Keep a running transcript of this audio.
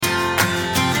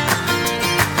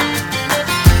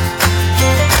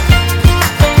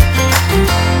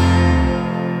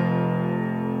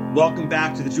Welcome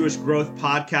back to the Jewish Growth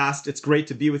Podcast. It's great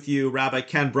to be with you. Rabbi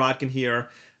Ken Brodkin here.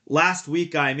 Last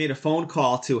week, I made a phone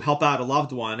call to help out a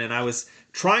loved one, and I was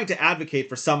trying to advocate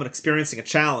for someone experiencing a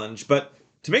challenge. But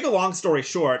to make a long story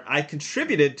short, I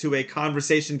contributed to a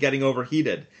conversation getting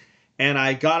overheated, and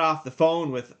I got off the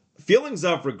phone with feelings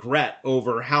of regret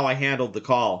over how I handled the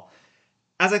call.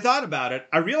 As I thought about it,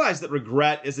 I realized that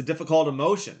regret is a difficult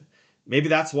emotion. Maybe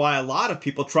that's why a lot of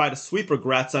people try to sweep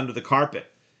regrets under the carpet.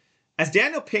 As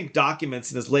Daniel Pink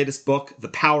documents in his latest book, The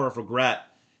Power of Regret,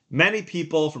 many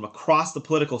people from across the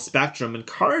political spectrum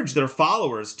encourage their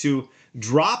followers to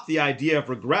drop the idea of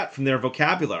regret from their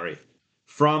vocabulary.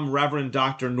 From Reverend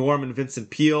Dr. Norman Vincent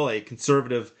Peale, a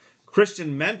conservative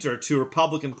Christian mentor to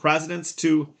Republican presidents,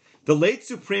 to the late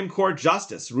Supreme Court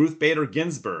Justice Ruth Bader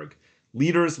Ginsburg,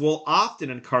 leaders will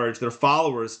often encourage their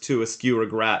followers to eschew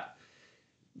regret.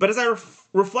 But as I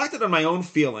reflected on my own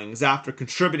feelings after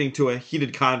contributing to a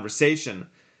heated conversation,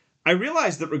 I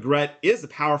realized that regret is a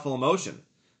powerful emotion.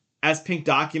 As Pink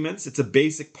documents, it's a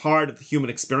basic part of the human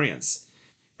experience.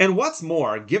 And what's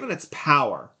more, given its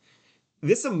power,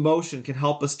 this emotion can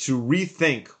help us to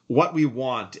rethink what we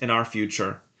want in our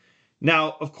future.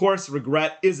 Now, of course,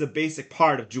 regret is a basic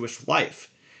part of Jewish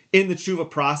life. In the tshuva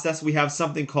process, we have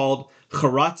something called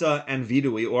charata and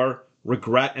vidui, or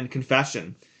regret and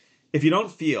confession. If you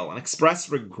don't feel and express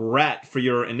regret for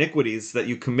your iniquities that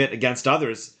you commit against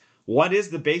others, what is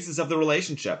the basis of the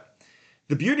relationship?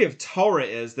 The beauty of Torah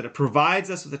is that it provides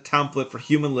us with a template for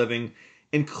human living,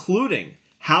 including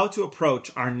how to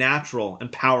approach our natural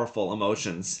and powerful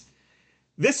emotions.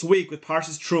 This week with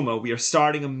Parshas Truma, we are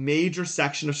starting a major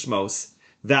section of Shmos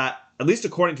that, at least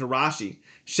according to Rashi,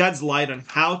 sheds light on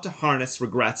how to harness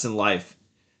regrets in life.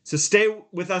 So stay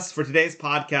with us for today's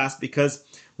podcast because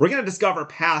we're going to discover a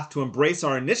path to embrace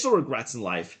our initial regrets in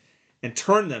life and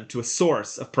turn them to a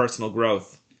source of personal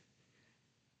growth.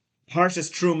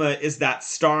 Parshas Truma is that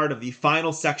start of the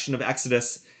final section of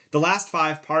Exodus, the last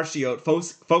 5 parshiot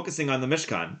focusing on the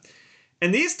Mishkan.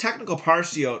 And these technical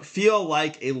parshiot feel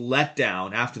like a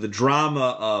letdown after the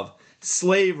drama of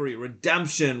slavery,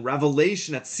 redemption,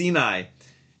 revelation at Sinai.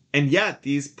 And yet,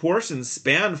 these portions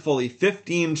span fully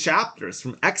 15 chapters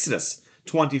from Exodus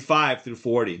 25 through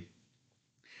 40.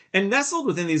 And nestled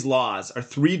within these laws are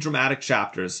 3 dramatic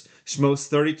chapters, Shmos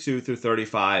 32 through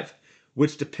 35,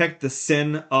 which depict the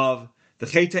sin of the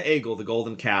Chet HaEgel, the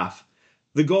golden calf.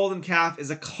 The golden calf is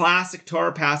a classic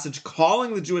Torah passage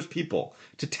calling the Jewish people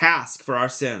to task for our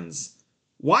sins.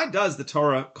 Why does the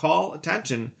Torah call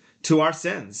attention to our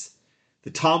sins?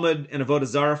 The Talmud in Avodah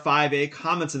Zarah 5a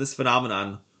comments on this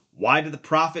phenomenon. Why did the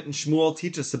prophet and Shmuel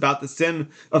teach us about the sin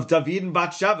of David and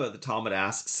Bathsheba, the Talmud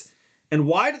asks? And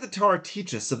why did the Torah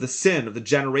teach us of the sin of the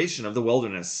generation of the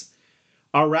wilderness?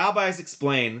 Our rabbis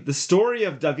explain, the story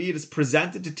of David is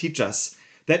presented to teach us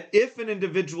that if an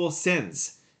individual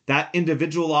sins, that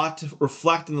individual ought to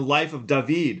reflect on the life of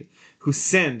David, who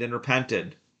sinned and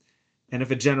repented. And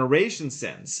if a generation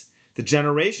sins, the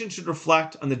generation should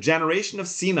reflect on the generation of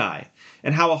Sinai,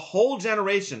 and how a whole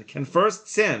generation can first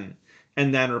sin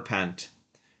and then repent.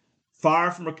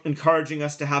 Far from encouraging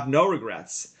us to have no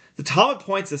regrets, the Talmud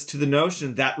points us to the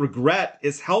notion that regret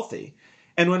is healthy.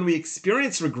 And when we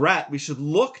experience regret, we should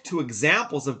look to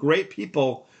examples of great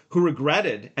people who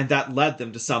regretted and that led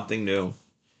them to something new.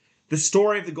 The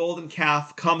story of the golden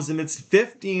calf comes amidst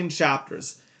 15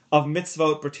 chapters of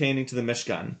mitzvot pertaining to the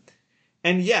Mishkan.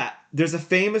 And yet, there's a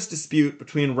famous dispute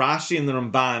between Rashi and the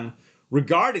Ramban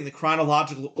regarding the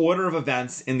chronological order of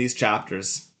events in these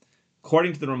chapters.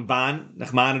 According to the Ramban,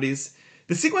 Nachmanides,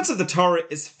 the sequence of the Torah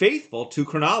is faithful to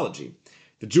chronology.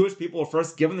 The Jewish people were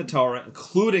first given the Torah,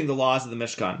 including the laws of the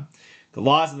Mishkan. The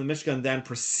laws of the Mishkan then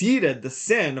preceded the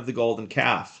sin of the golden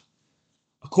calf.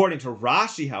 According to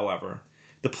Rashi, however,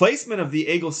 the placement of the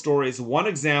Egel story is one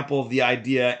example of the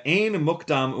idea Ein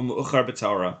Mukdam U'Meuchar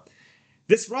b'Torah.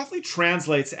 This roughly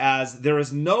translates as there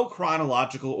is no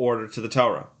chronological order to the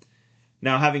Torah.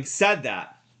 Now, having said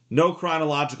that, no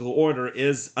chronological order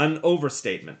is an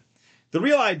overstatement. The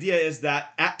real idea is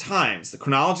that, at times, the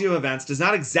chronology of events does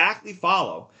not exactly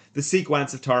follow the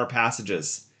sequence of Torah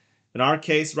passages. In our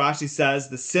case, Rashi says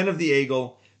the sin of the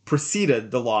Egel preceded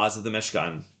the laws of the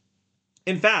Mishkan.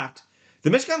 In fact, the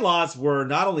Mishkan laws were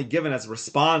not only given as a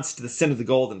response to the sin of the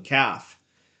golden calf.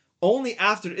 Only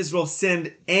after Israel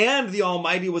sinned and the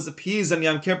Almighty was appeased on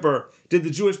Yom Kippur did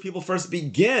the Jewish people first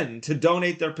begin to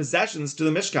donate their possessions to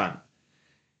the Mishkan.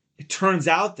 It turns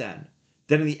out then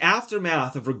that in the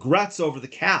aftermath of regrets over the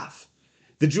calf,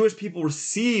 the Jewish people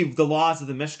received the laws of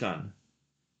the Mishkan.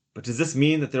 But does this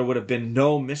mean that there would have been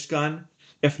no Mishkan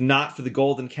if not for the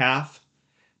golden calf?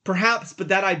 Perhaps, but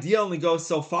that idea only goes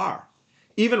so far.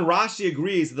 Even Rashi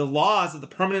agrees that the laws of the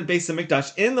permanent Beis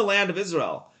Hamikdash in the land of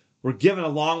Israel were given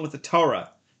along with the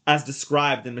Torah, as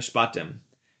described in Mishpatim.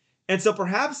 And so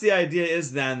perhaps the idea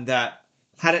is then that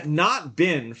had it not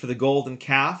been for the golden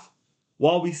calf,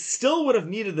 while we still would have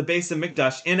needed the Beis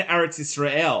Hamikdash in Eretz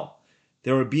Yisrael,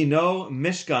 there would be no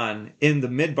Mishkan in the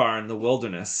Midbar in the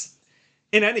wilderness.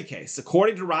 In any case,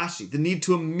 according to Rashi, the need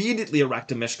to immediately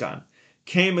erect a Mishkan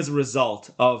came as a result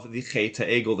of the Chet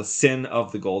HaEgel, the sin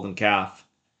of the golden calf.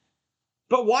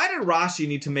 But why did Rashi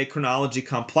need to make chronology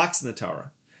complex in the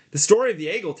Torah? The story of the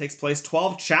Egel takes place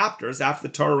 12 chapters after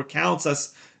the Torah recounts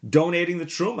us donating the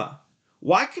Truma.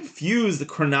 Why confuse the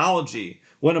chronology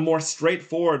when a more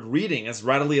straightforward reading is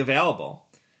readily available?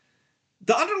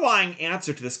 The underlying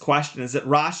answer to this question is that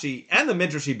Rashi, and the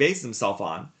Midrash he based himself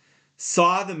on,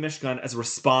 saw the Mishkan as a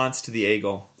response to the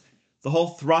Egel. The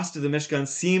whole thrust of the Mishkan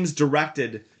seems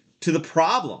directed to the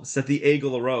problems that the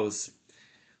Egel arose.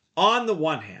 On the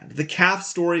one hand, the calf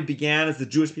story began as the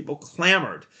Jewish people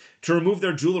clamored to remove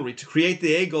their jewelry to create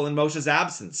the Egel in Moshe's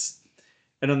absence.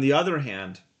 And on the other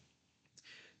hand,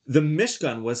 the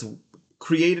Mishkan was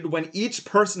created when each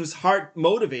person whose heart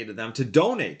motivated them to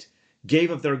donate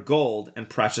gave of their gold and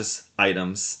precious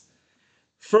items.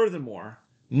 Furthermore,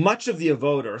 much of the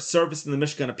avoda or service in the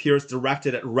Mishkan appears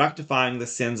directed at rectifying the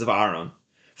sins of Aaron.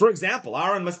 For example,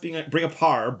 Aaron must bring a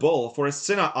par, or bull, for a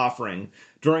sin offering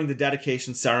during the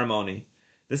dedication ceremony.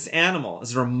 This animal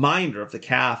is a reminder of the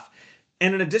calf,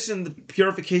 and in addition, the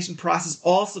purification process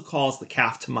also calls the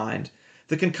calf to mind.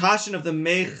 The concoction of the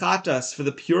mei chatas for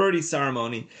the purity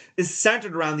ceremony is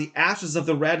centered around the ashes of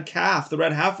the red calf, the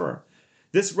red heifer.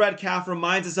 This red calf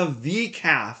reminds us of the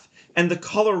calf, and the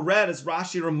color red, as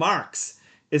Rashi remarks,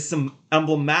 is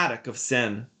emblematic of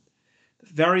sin.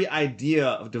 The very idea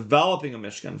of developing a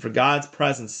Mishkan for God's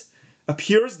presence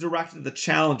appears directed at the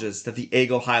challenges that the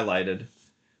Egel highlighted.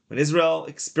 When Israel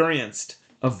experienced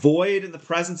a void in the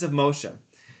presence of Moshe,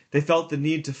 they felt the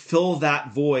need to fill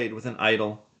that void with an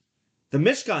idol. The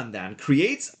Mishkan then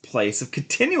creates a place of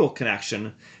continual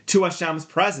connection to Hashem's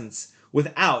presence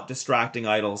without distracting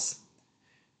idols.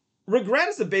 Regret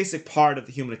is a basic part of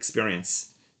the human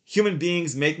experience. Human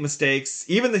beings make mistakes,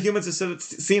 even the humans who sit at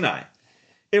Sinai.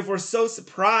 If we're so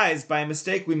surprised by a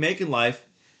mistake we make in life,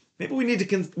 maybe we need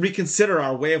to reconsider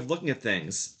our way of looking at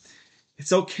things.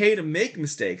 It's okay to make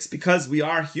mistakes because we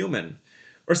are human.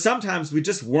 Or sometimes we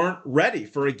just weren't ready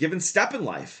for a given step in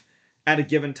life at a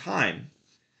given time.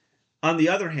 On the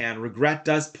other hand, regret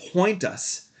does point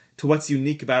us to what's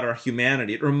unique about our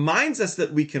humanity. It reminds us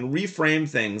that we can reframe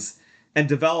things and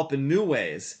develop in new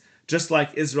ways, just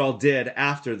like Israel did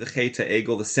after the Chet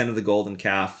HaEgel, the sin of the golden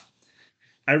calf.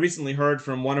 I recently heard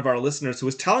from one of our listeners who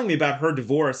was telling me about her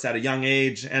divorce at a young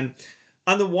age, and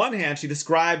on the one hand, she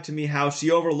described to me how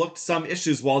she overlooked some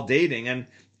issues while dating and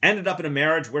ended up in a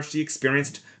marriage where she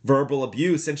experienced verbal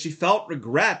abuse, and she felt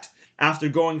regret after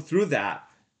going through that.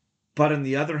 But on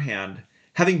the other hand,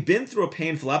 having been through a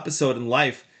painful episode in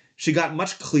life, she got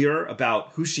much clearer about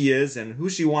who she is and who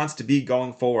she wants to be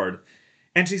going forward.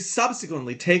 And she's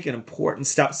subsequently taken important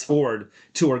steps forward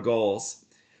to her goals.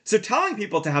 So telling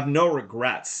people to have no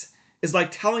regrets is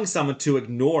like telling someone to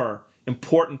ignore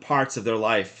important parts of their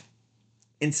life.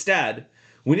 Instead,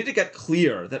 we need to get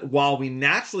clear that while we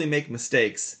naturally make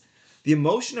mistakes, the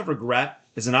emotion of regret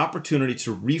is an opportunity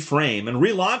to reframe and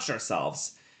relaunch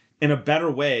ourselves in a better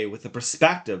way with the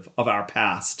perspective of our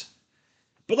past.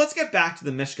 But let's get back to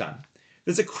the Mishkan.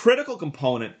 There's a critical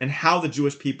component in how the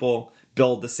Jewish people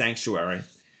build the sanctuary.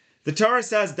 The Torah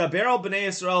says, Daber al b'nei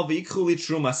Yisrael v'yikchu li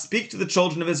truma, speak to the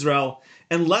children of Israel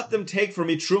and let them take for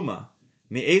me truma.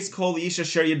 Me'ez kol ish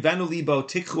asher yidvenu libo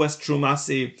tikchu es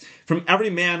trumasi, from every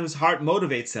man whose heart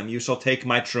motivates him, you shall take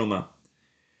my truma.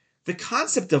 The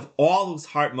concept of all whose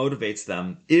heart motivates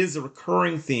them is a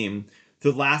recurring theme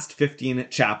through the last 15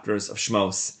 chapters of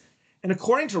Shmos. And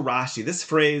according to Rashi, this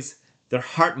phrase, their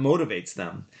heart motivates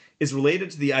them, is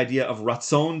related to the idea of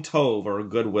ratzon tov, or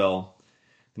goodwill.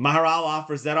 The Maharal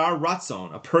offers that our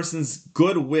ratzon, a person's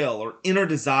goodwill or inner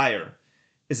desire,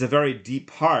 is a very deep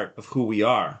part of who we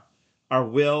are. Our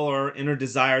will or inner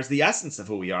desire is the essence of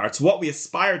who we are. It's what we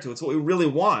aspire to. It's what we really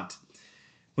want.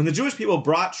 When the Jewish people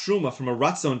brought truma from a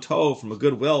ratzon tov, from a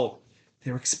goodwill,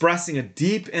 they were expressing a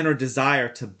deep inner desire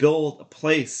to build a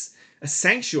place, a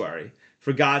sanctuary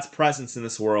for God's presence in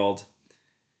this world.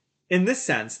 In this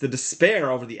sense, the despair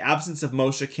over the absence of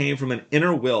Moshe came from an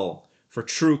inner will for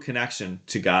true connection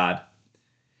to God.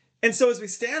 And so as we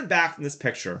stand back from this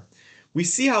picture, we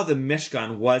see how the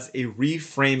Mishkan was a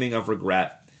reframing of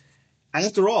regret.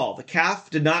 After all, the calf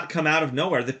did not come out of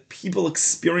nowhere. The people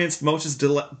experienced Moshe's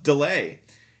delay,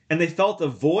 and they felt a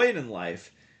void in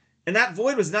life And that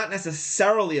void was not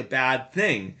necessarily a bad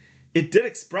thing. It did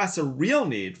express a real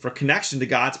need for connection to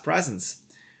God's presence.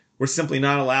 We're simply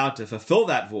not allowed to fulfill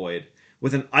that void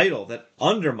with an idol that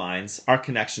undermines our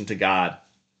connection to God.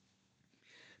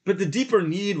 But the deeper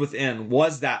need within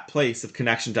was that place of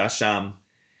connection to Hashem.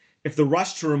 If the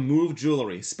rush to remove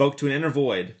jewelry spoke to an inner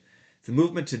void, the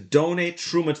movement to donate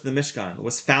truma to the Mishkan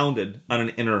was founded on an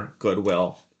inner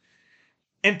goodwill.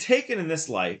 And taken in this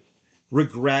light,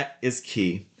 regret is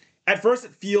key. At first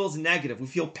it feels negative. We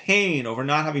feel pain over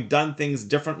not having done things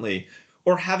differently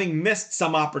or having missed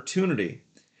some opportunity.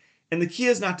 And the key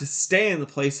is not to stay in the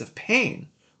place of pain.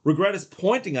 Regret is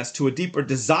pointing us to a deeper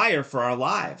desire for our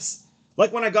lives.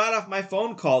 Like when I got off my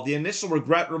phone call, the initial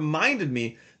regret reminded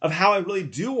me of how I really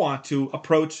do want to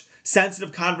approach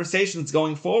sensitive conversations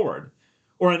going forward.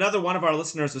 Or another one of our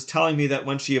listeners was telling me that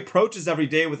when she approaches every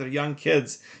day with her young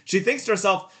kids, she thinks to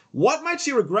herself, what might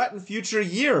she regret in future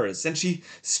years? And she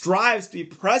strives to be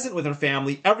present with her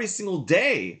family every single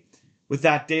day with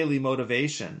that daily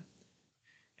motivation.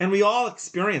 And we all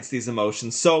experience these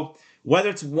emotions. So whether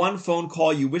it's one phone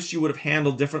call you wish you would have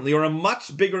handled differently or a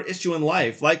much bigger issue in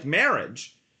life like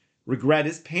marriage, regret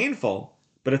is painful,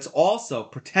 but it's also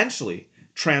potentially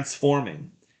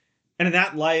transforming. And in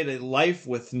that light, a life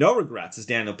with no regrets, as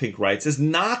Daniel Pink writes, is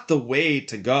not the way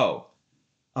to go.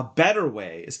 A better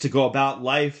way is to go about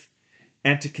life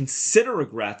and to consider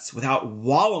regrets without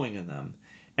wallowing in them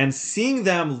and seeing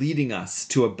them leading us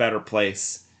to a better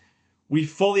place. We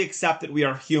fully accept that we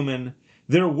are human.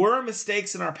 There were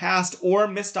mistakes in our past or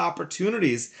missed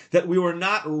opportunities that we were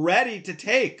not ready to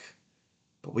take.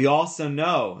 But we also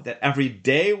know that every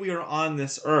day we are on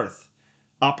this earth,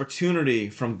 opportunity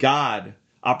from God,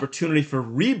 opportunity for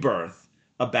rebirth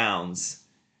abounds.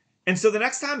 And so the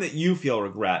next time that you feel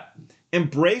regret,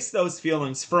 embrace those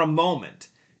feelings for a moment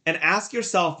and ask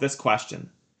yourself this question.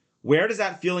 Where does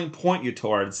that feeling point you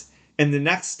towards in the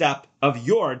next step of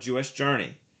your Jewish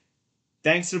journey?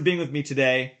 Thanks for being with me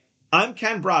today. I'm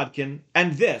Ken Brodkin,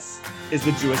 and this is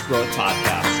the Jewish Growth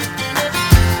Podcast.